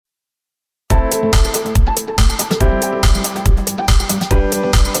我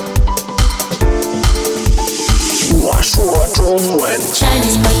说中文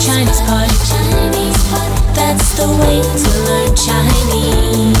Chinese pot, Chinese pot, Chinese pot. That's the way to learn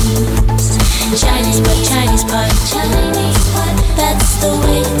Chinese. Chinese pot, Chinese pot, Chinese pot. That's the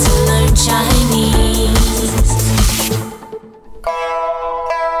way to learn Chinese.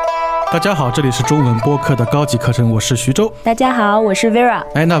 大家好，这里是中文播客的高级课程，我是徐州。大家好，我是 Vera。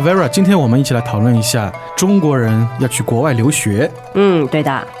那 Vera， 今天我们一起来讨论一下中国人要去国外留学。对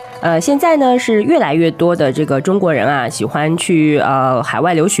的。现在呢是越来越多的这个中国人啊，喜欢去海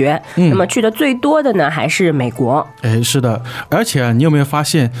外留学。那么去的最多的呢还是美国。是的，而且你有没有发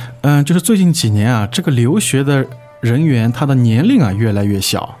现，就是最近几年啊，这个留学的人员他的年龄啊越来越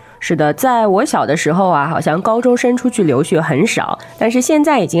小。是的，在我小的时候啊，好像高中生出去留学很少，但是现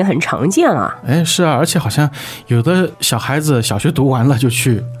在已经很常见了。是啊，而且好像有的小孩子小学读完了就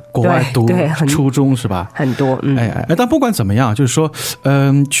去国外读初中，是吧？很多。但不管怎么样，就是说，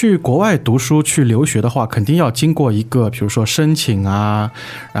去国外读书去留学的话，肯定要经过一个，比如说申请啊，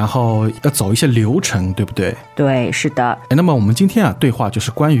然后要走一些流程，对不对？对，是的。那么我们今天啊，对话就是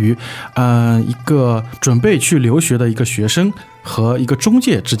关于，一个准备去留学的一个学生和一个中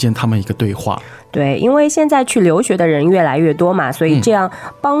介之间他们一个对话。对，因为现在去留学的人越来越多嘛，所以这样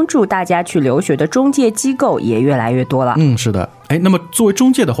帮助大家去留学的中介机构也越来越多了。是的。那么作为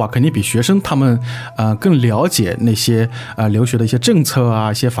中介的话，肯定比学生他们更了解那些留学的一些政策啊、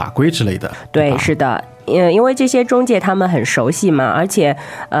一些法规之类的。对，是的。因为这些中介他们很熟悉嘛，而且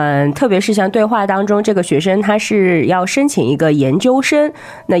特别是像对话当中这个学生他是要申请一个研究生，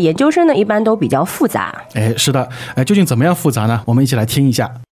那研究生呢一般都比较复杂。是的。究竟怎么样复杂呢？我们一起来听一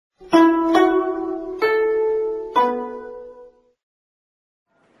下。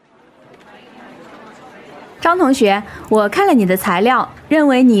张同学，我看了你的材料，认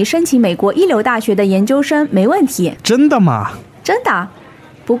为你申请美国一流大学的研究生没问题。真的吗？真的。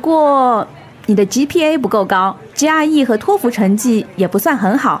不过你的 GPA 不够高， GRE 和托福成绩也不算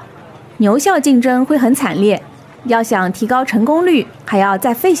很好，牛校竞争会很惨烈，要想提高成功率还要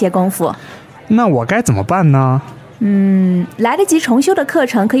再费些功夫。那我该怎么办呢？来得及重修的课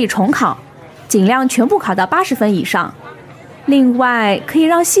程可以重考，尽量全部考到80分以上。另外可以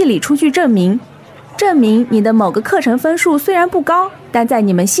让系里出具证明你的某个课程分数虽然不高，但在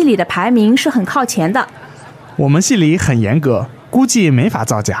你们系里的排名是很靠前的。我们系里很严格，估计没法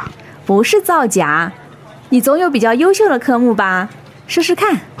造假。不是造假，你总有比较优秀的科目吧？试试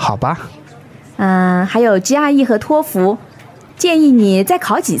看。好吧。还有 GRE 和托福，建议你再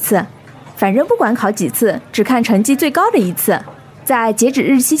考几次，反正不管考几次，只看成绩最高的一次，在截止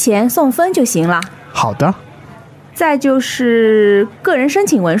日期前送分就行了。好的。再就是个人申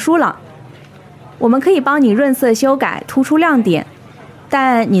请文书了，我们可以帮你润色修改，突出亮点，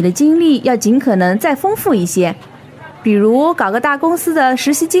但你的经历要尽可能再丰富一些，比如搞个大公司的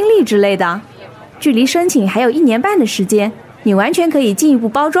实习经历之类的。距离申请还有1年半的时间，你完全可以进一步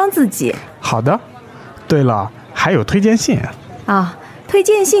包装自己。好的。对了，还有推荐信推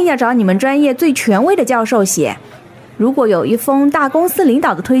荐信要找你们专业最权威的教授写，如果有一封大公司领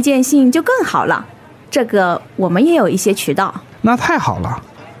导的推荐信就更好了，这个我们也有一些渠道。那太好了。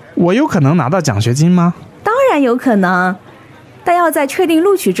我有可能拿到奖学金吗？当然有可能，但要在确定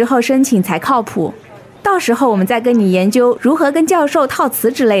录取之后申请才靠谱，到时候我们再跟你研究如何跟教授套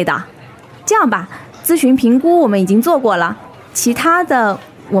词之类的。这样吧，咨询评估我们已经做过了，其他的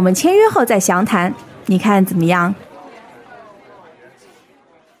我们签约后再详谈，你看怎么样？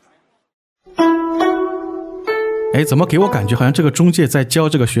怎么给我感觉好像这个中介在教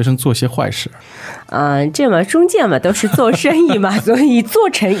这个学生做些坏事？这嘛，中介嘛都是做生意嘛，所以做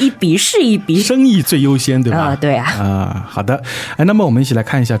成一笔是一笔，生意最优先，对吧？对啊。好的。那么我们一起来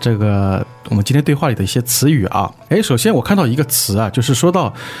看一下这个我们今天对话里的一些词语啊。首先我看到一个词啊，就是说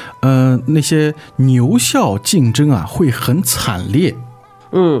到那些牛校竞争啊会很惨烈。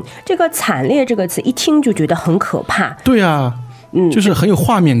这个惨烈这个词一听就觉得很可怕。对啊。就是很有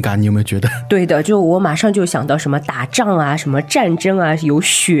画面感，你有没有觉得？对的，就我马上就想到什么打仗啊，什么战争啊，有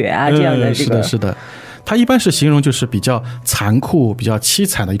血啊这样的。是的，是的。它一般是形容就是比较残酷、比较凄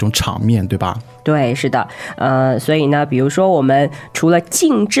惨的一种场面，对吧？对，是的。所以呢，比如说我们除了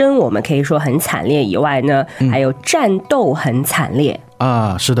竞争，我们可以说很惨烈以外呢，还有战斗很惨烈。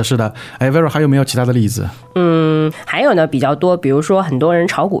是的，是的。Vera 还有没有其他的例子？还有呢比较多，比如说很多人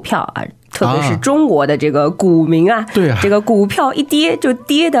炒股票啊，特别是中国的这个股民啊，对啊，这个股票一跌就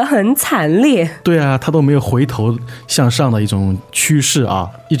跌得很惨烈。对啊，它都没有回头向上的一种趋势啊，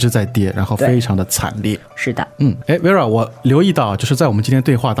一直在跌，然后非常的惨烈。是的。Vera， 我留意到就是在我们今天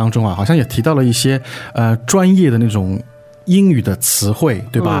对话当中啊，好像也提到了一些专业的那种英语的词汇，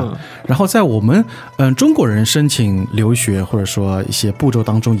对吧？然后在我们中国人申请留学或者说一些步骤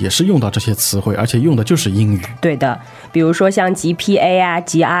当中，也是用到这些词汇，而且用的就是英语。对的，比如说像 GPA 啊、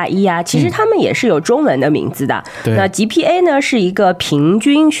GRE 啊，其实他们也是有中文的名字的。那 GPA 呢是一个平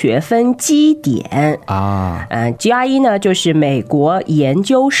均学分基点啊，GRE 呢就是美国研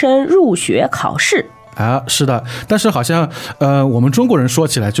究生入学考试。啊，是的，但是好像我们中国人说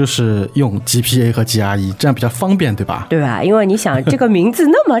起来就是用 GPA 和 GRE， 这样比较方便，对吧？对吧？因为你想这个名字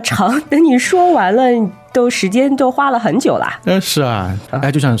那么长，等你说完了，时间都花了很久了。是啊，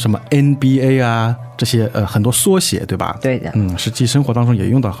就像什么 NBA 啊这些很多缩写，对吧？对的。实际生活当中也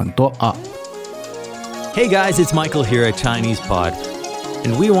用到很多啊。Hey guys, it's Michael here at Chinese Pod,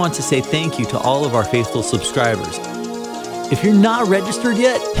 and we want to say thank you to all of our faithful subscribers.If you're not registered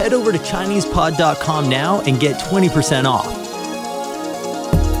yet, head over to ChinesePod.com now and get 20% off.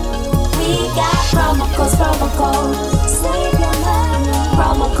 We got promo codes, save your money.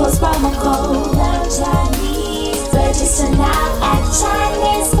 Promo codes, learn Chinese. Register now at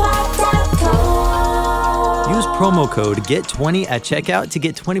ChinesePod.com. Use promo code GET20 at checkout to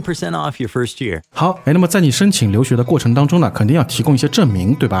get 20% off your first year. 好，那么在你申请留学的过程当中呢，肯定要提供一些证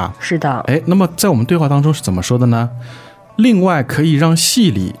明，对吧？是的。那么在我们对话当中是怎么说的呢？另外可以让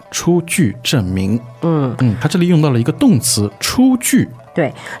系里出具证明。他这里用到了一个动词出具。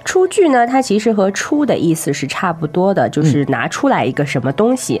对，出具呢，它其实和出的意思是差不多的，就是拿出来一个什么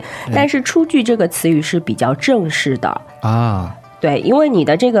东西。但是出具这个词语是比较正式的啊。对，因为你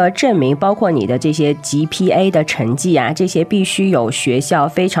的这个证明，包括你的这些 GPA 的成绩啊，这些必须有学校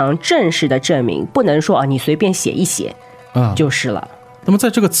非常正式的证明，不能说你随便写一写就是了。那么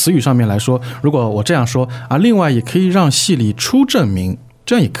在这个词语上面来说，如果我这样说另外也可以让系里出证明，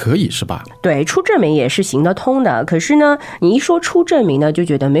这样也可以是吧？对，出证明也是行得通的。可是呢，你一说出证明呢，就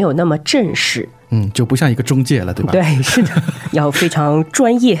觉得没有那么正式，就不像一个中介了，对吧？对，是的，要非常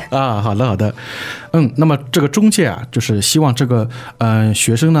专业啊。好的，好的。那么这个中介啊，就是希望这个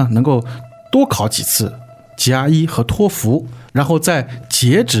学生呢能够多考几次 GRE 和托福，然后在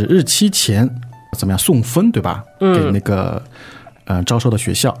截止日期前怎么样送分，对吧？给那个招收的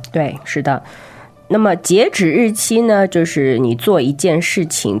学校。对，是的。那么截止日期呢，就是你做一件事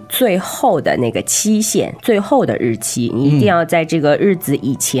情最后的那个期限，最后的日期，你一定要在这个日子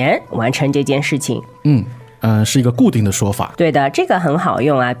以前完成这件事情。是一个固定的说法。对的，这个很好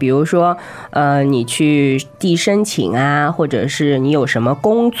用啊。比如说，你去递申请啊，或者是你有什么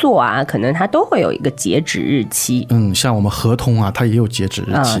工作啊，可能它都会有一个截止日期。像我们合同啊，它也有截止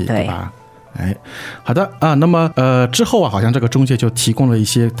日期，对吧？好的啊。那么之后啊，好像这个中介就提供了一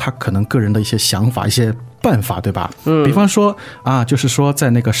些他可能个人的一些想法、一些办法，对吧？比方说啊，就是说在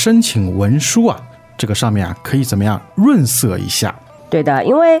那个申请文书啊这个上面啊，可以怎么样润色一下。对的，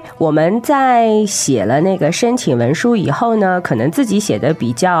因为我们在写了那个申请文书以后呢，可能自己写的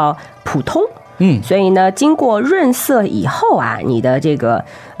比较普通，所以呢，经过润色以后啊，你的这个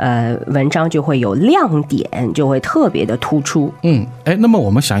文章就会有亮点，就会特别的突出。那么我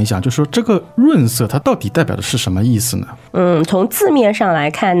们想一想，就是说这个润色它到底代表的是什么意思呢？从字面上来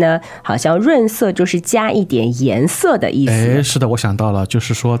看呢，好像润色就是加一点颜色的意思。是的，我想到了，就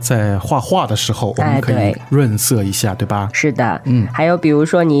是说在画画的时候，我们可以润色一下，对吧？是的，还有比如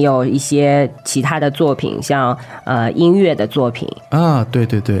说你有一些其他的作品，像音乐的作品啊，对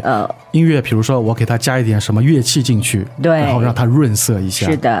对对，音乐，比如说我给它加一点什么乐器进去，对，然后让它润色一下。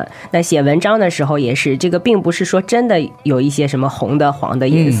是的，那写文章的时候也是，这个并不是说真的有一些什么红的、黄的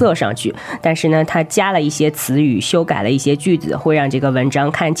颜色上去，但是呢，它加了一些词语，修改了一些句子，会让这个文章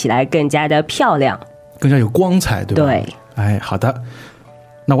看起来更加的漂亮，更加有光彩，对吧？对，好的。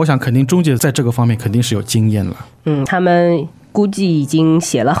那我想肯定中介在这个方面肯定是有经验了。他们估计已经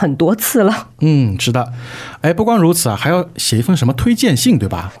写了很多次了。是的。不光如此啊，还要写一份什么推荐信，对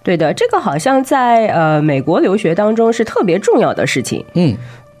吧？对的，这个好像在美国留学当中是特别重要的事情。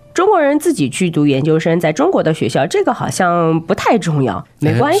中国人自己去读研究生，在中国的学校，这个好像不太重要，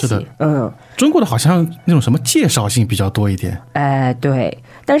没关系。中国的好像那种什么介绍信比较多一点。对。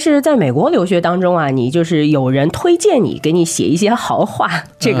但是在美国留学当中啊，你就是有人推荐你，给你写一些好话，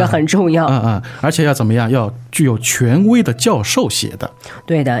这个很重要。而且要怎么样？要具有权威的教授写的。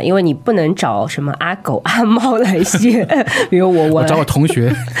对的，因为你不能找什么阿狗阿猫来写，比如我找我同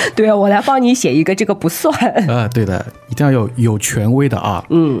学，对啊，我来帮你写一个，这个不算。对的，一定要有权威的啊。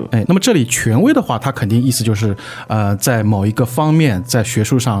那么这里权威的话，它肯定意思就是在某一个方面，在学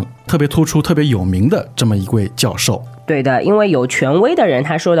术上特别突出、特别有名的这么一位教授。对的，因为有权威的人，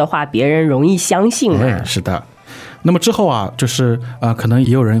他说的话别人容易相信嘛。是的。那么之后啊，就是可能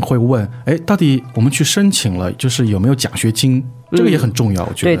也有人会问，到底我们去申请了，就是有没有奖学金这个也很重要，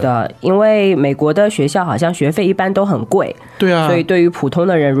我觉得。对的，因为美国的学校好像学费一般都很贵，对啊，所以对于普通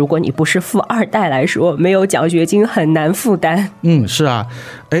的人，如果你不是富二代来说，没有奖学金很难负担。是啊，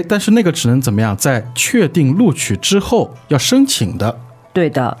但是那个只能怎么样，在确定录取之后要申请的。对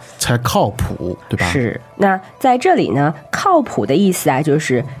的，才靠谱，对吧？是。那在这里呢，靠谱的意思啊，就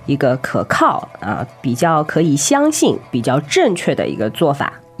是一个可靠啊，比较可以相信、比较正确的一个做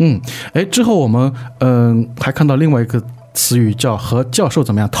法。之后我们还看到另外一个词语叫和教授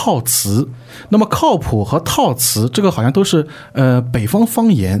怎么样套词。那么靠谱和套词这个好像都是北方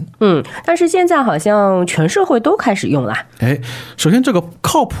方言。但是现在好像全社会都开始用了。首先这个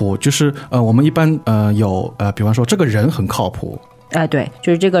靠谱就是我们一般有比方说这个人很靠谱。对，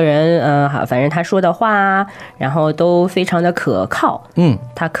就是这个人，好，反正他说的话，然后都非常的可靠，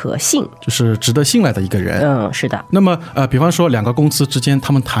他可信，就是值得信赖的一个人。是的。那么比方说两个公司之间，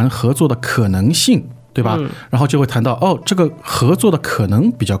他们谈合作的可能性，对吧？然后就会谈到这个合作的可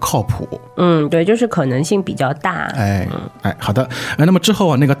能比较靠谱。对，就是可能性比较大。好的。那么之后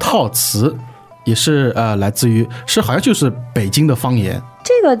啊，那个套词也是来自于好像就是北京的方言。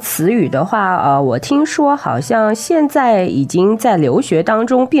这个词语的话，我听说好像现在已经在留学当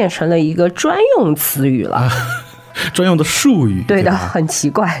中变成了一个专用词语了，专用的术语。对的，很奇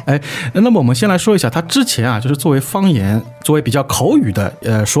怪。那么我们先来说一下，它之前啊，就是作为方言，作为比较口语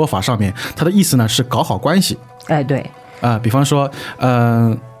的说法上面，它的意思呢是搞好关系。对。比方说，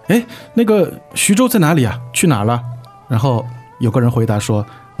那个徐州在哪里啊？去哪了？然后有个人回答说，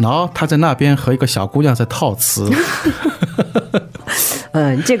他在那边和一个小姑娘在套词。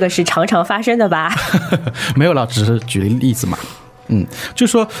这个是常常发生的吧？没有了，只是举例子嘛。就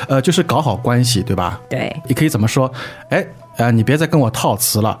说就是搞好关系，对吧？对。你可以怎么说？你别再跟我套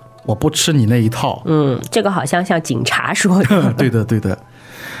词了，我不吃你那一套。这个好像警察说的。对的。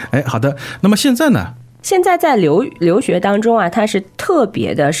好的。那么现在呢？现在在留学当中啊，它是特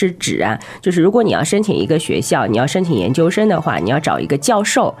别的是指啊，就是如果你要申请一个学校，你要申请研究生的话，你要找一个教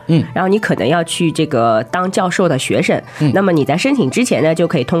授，然后你可能要去这个当教授的学生，那么你在申请之前呢，就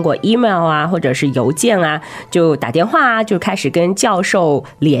可以通过 email 啊，或者是邮件啊，就打电话啊，就开始跟教授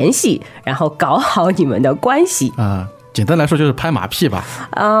联系，然后搞好你们的关系啊。简单来说就是拍马屁吧。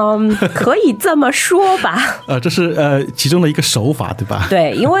可以这么说吧。这是其中的一个手法，对吧？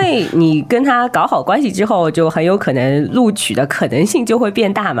对，因为你跟他搞好关系之后，就很有可能录取的可能性就会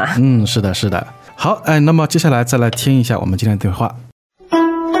变大嘛。是的。好，那么接下来再来听一下我们今天的对话。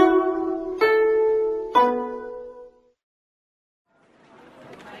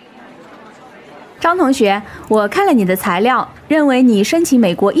张同学，我看了你的材料，认为你申请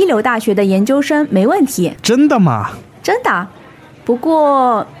美国一流大学的研究生没问题。真的吗？真的，不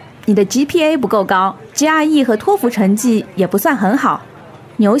过你的 GPA 不够高， GRE 和托福成绩也不算很好，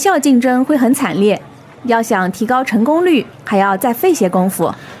牛校竞争会很惨烈，要想提高成功率，还要再费些功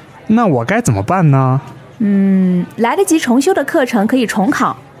夫。那我该怎么办呢？来得及重修的课程可以重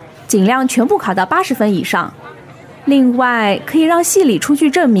考，尽量全部考到80分以上。另外，可以让系里出具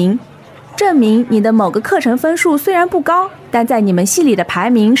证明你的某个课程分数虽然不高，但在你们系里的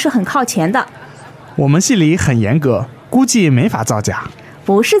排名是很靠前的。我们系里很严格，估计没法造假。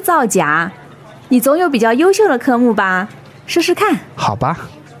不是造假，你总有比较优秀的科目吧？试试看。好吧。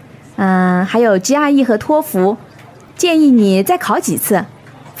还有 GRE 和托福，建议你再考几次，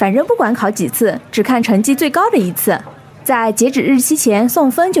反正不管考几次，只看成绩最高的一次，在截止日期前送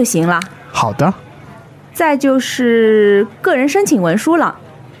分就行了。好的。再就是个人申请文书了，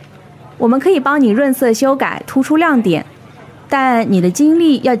我们可以帮你润色修改，突出亮点，但你的经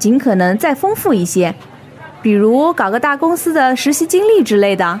历要尽可能再丰富一些，比如搞个大公司的实习经历之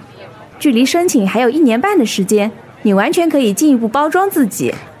类的。距离申请还有1年半的时间，你完全可以进一步包装自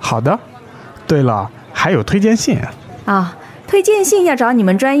己。好的。对了，还有推荐信啊，推荐信要找你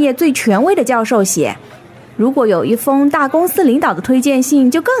们专业最权威的教授写，如果有一封大公司领导的推荐信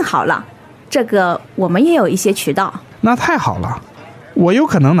就更好了，这个我们也有一些渠道。那太好了。我有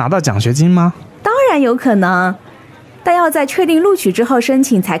可能拿到奖学金吗？当然有可能，但要在确定录取之后申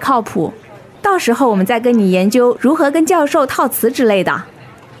请才靠谱，到时候我们再跟你研究如何跟教授套词之类的。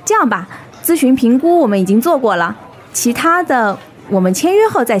这样吧，咨询评估我们已经做过了，其他的我们签约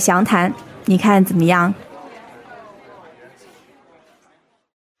后再详谈，你看怎么样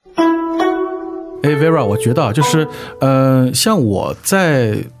？Vera， 我觉得就是像我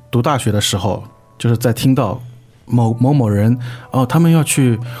在读大学的时候，就是在听到某人他们要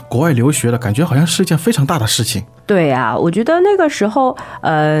去国外留学了，感觉好像是一件非常大的事情。对啊，我觉得那个时候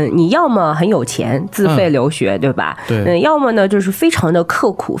你要么很有钱自费留学，对吧？对。要么呢就是非常的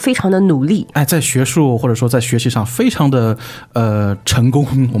刻苦，非常的努力。在学术或者说在学习上非常的成功，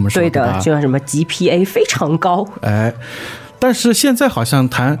我们说对的，就像什么 GPA 非常高。但是现在好像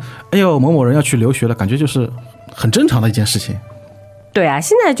谈，哎呦，某某人要去留学了，感觉就是很正常的一件事情。对啊，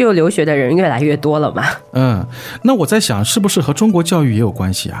现在就留学的人越来越多了嘛。那我在想，是不是和中国教育也有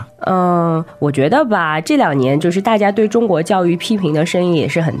关系啊？我觉得吧，这2年就是大家对中国教育批评的声音也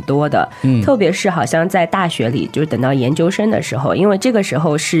是很多的，特别是好像在大学里，就等到研究生的时候，因为这个时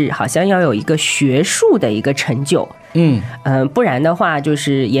候是好像要有一个学术的一个成就，不然的话，就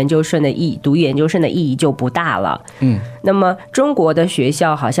是读研究生的意义就不大了。那么中国的学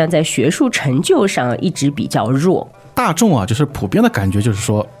校好像在学术成就上一直比较弱。大众啊，就是普遍的感觉就是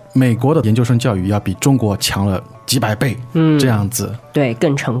说，美国的研究生教育要比中国强了几百倍，这样子，对，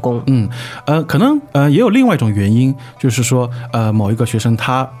更成功。可能也有另外一种原因，就是说某一个学生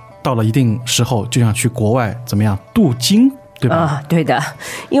他到了一定时候就想去国外怎么样镀金，对吧？对的，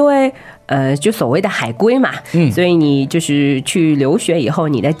因为就所谓的海归嘛，所以你就是去留学以后，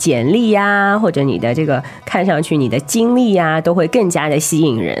你的简历呀，或者你的这个看上去你的经历呀，都会更加的吸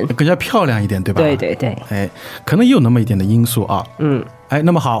引人，更加漂亮一点，对吧？对对对，可能也有那么一点的因素啊。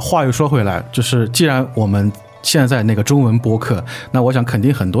那么好，话又说回来，就是既然我们现在那个中文播客，那我想肯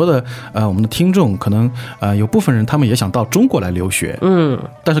定很多的我们的听众可能有部分人他们也想到中国来留学，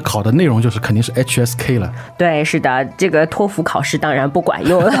但是考的内容就是肯定是 HSK 了。对，是的，这个托福考试当然不管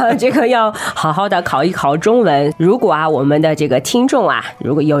用了，这个要好好的考一考中文。如果我们的这个听众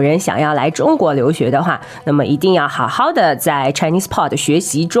如果有人想要来中国留学的话，那么一定要好好的在 Chinese Pod 学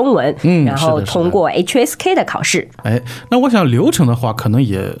习中文，然后通过 HSK 的考试。那我想流程的话可能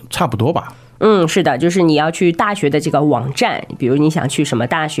也差不多吧。是的，就是你要去大学的这个网站，比如你想去什么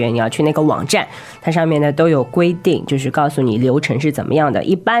大学，你要去那个网站，它上面呢都有规定，就是告诉你流程是怎么样的。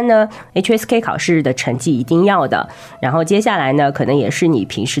一般呢 HSK 考试的成绩一定要的，然后接下来呢可能也是你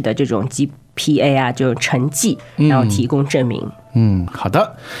平时的这种 GPA 就是成绩，然后提供证明。好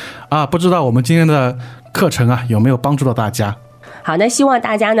的不知道我们今天的课程有没有帮助到大家？好，那希望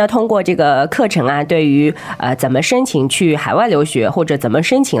大家呢通过这个课程对于怎么申请去海外留学，或者怎么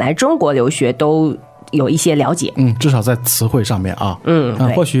申请来中国留学都有一些了解。至少在词汇上面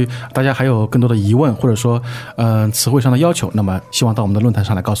或许大家还有更多的疑问，或者说词汇上的要求，那么希望到我们的论坛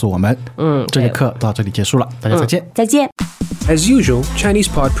上来告诉我们。这节课到这里结束了，大家再见。再见。As usual,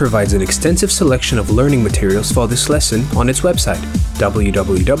 ChinesePod provides an extensive selection of learning materials for this lesson on its website,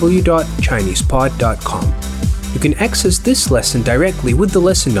 www.chinesepod.com. You can access this lesson directly with the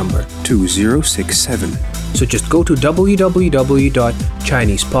lesson number 2067. So just go to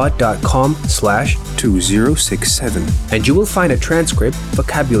www.chinesepod.com/2067 and you will find a transcript,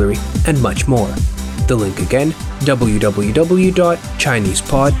 vocabulary, and much more. The link again,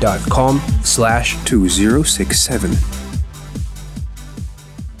 www.chinesepod.com/2067.